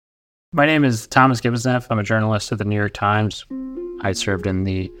My name is Thomas Gibbonsneff. I'm a journalist at the New York Times. I served in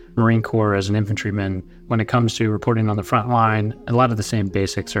the Marine Corps as an infantryman. When it comes to reporting on the front line, a lot of the same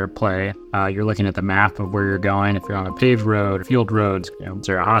basics are at play. You're looking at the map of where you're going. If you're on a paved road, field roads, is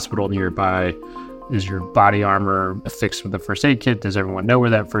there a hospital nearby? Is your body armor affixed with a first aid kit? Does everyone know where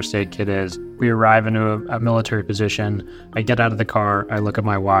that first aid kit is? We arrive into a military position. I get out of the car. I look at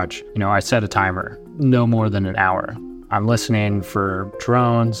my watch. I set a timer, no more than an hour. I'm listening for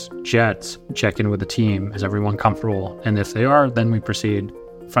drones, jets, check in with the team. Is everyone comfortable? And if they are, then we proceed.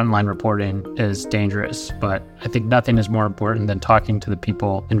 Frontline reporting is dangerous, but I think nothing is more important than talking to the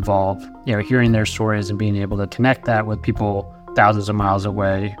people involved, hearing their stories and being able to connect that with people thousands of miles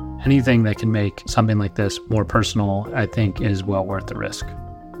away. Anything that can make something like this more personal, I think, is well worth the risk.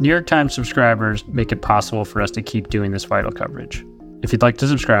 New York Times subscribers make it possible for us to keep doing this vital coverage. If you'd like to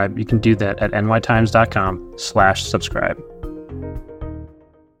subscribe, you can do that at nytimes.com/subscribe.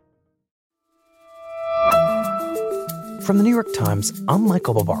 From the New York Times, I'm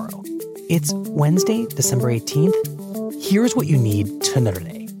Michael Barbaro. It's Wednesday, December 18th. Here's what you need to know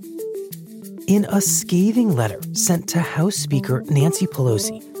today. In a scathing letter sent to House Speaker Nancy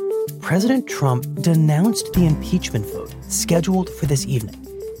Pelosi, President Trump denounced the impeachment vote scheduled for this evening,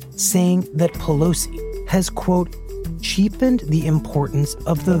 saying that Pelosi has, quote, cheapened the importance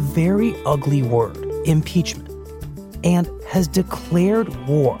of the very ugly word impeachment and has declared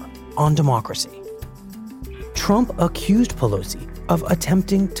war on democracy. Trump accused Pelosi of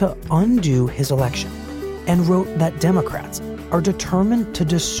attempting to undo his election and wrote that Democrats are determined to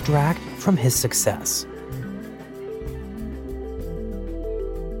distract from his success.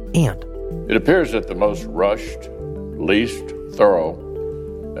 And it appears that the most rushed, least thorough,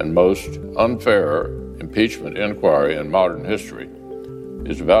 and most unfair impeachment inquiry in modern history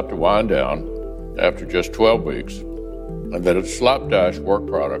is about to wind down after just 12 weeks, and that its slapdash work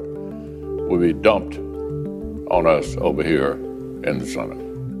product will be dumped on us over here in the Senate.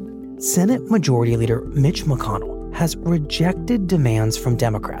 Senate Majority Leader Mitch McConnell has rejected demands from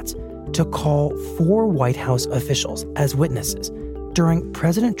Democrats to call 4 White House officials as witnesses during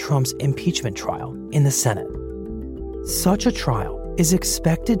President Trump's impeachment trial in the Senate. Such a trial is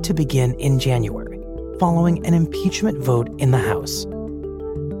expected to begin in January, following an impeachment vote in the House.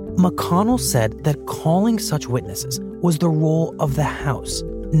 McConnell said that calling such witnesses was the role of the House,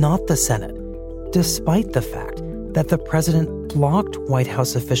 not the Senate, despite the fact that the president blocked White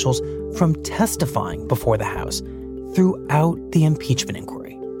House officials from testifying before the House throughout the impeachment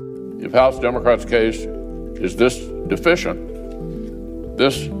inquiry. If House Democrats' case is this deficient,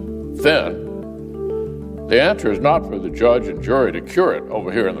 this thin, the answer is not for the judge and jury to cure it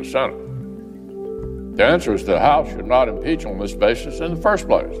over here in the Senate. The answer is the House should not impeach on this basis in the first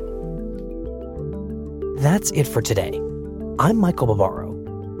place. That's it for today. I'm Michael Barbaro.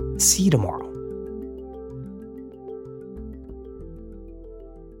 See you tomorrow.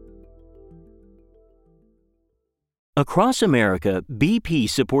 Across America, BP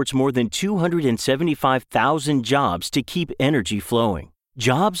supports more than 275,000 jobs to keep energy flowing.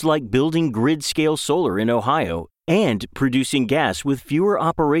 Jobs like building grid-scale solar in Ohio and producing gas with fewer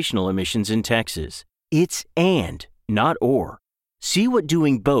operational emissions in Texas. It's and, not or. See what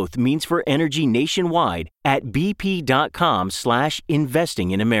doing both means for energy nationwide at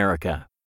bp.com/investing in America.